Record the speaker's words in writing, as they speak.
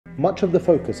Much of the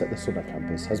focus at the Sunnah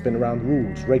campus has been around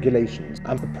rules, regulations,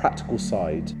 and the practical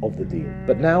side of the deen.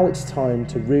 But now it's time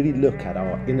to really look at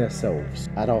our inner selves,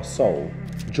 at our soul.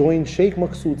 Join Sheikh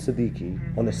Maqsood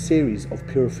Siddiqui on a series of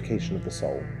Purification of the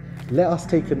Soul. Let us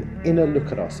take an inner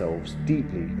look at ourselves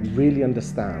deeply and really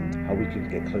understand how we can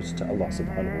get closer to Allah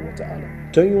subhanahu wa ta'ala.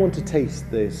 Don't you want to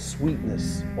taste the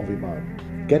sweetness of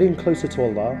Iman? Getting closer to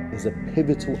Allah is a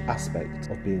pivotal aspect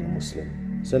of being a Muslim.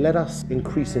 So let us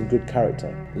increase in good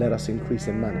character. Let us increase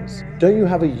in manners. Don't you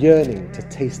have a yearning to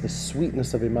taste the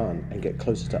sweetness of Iman and get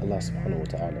closer to Allah subhanahu wa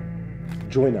ta'ala?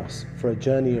 Join us for a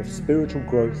journey of spiritual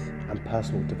growth and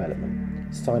personal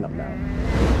development. Sign up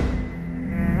now.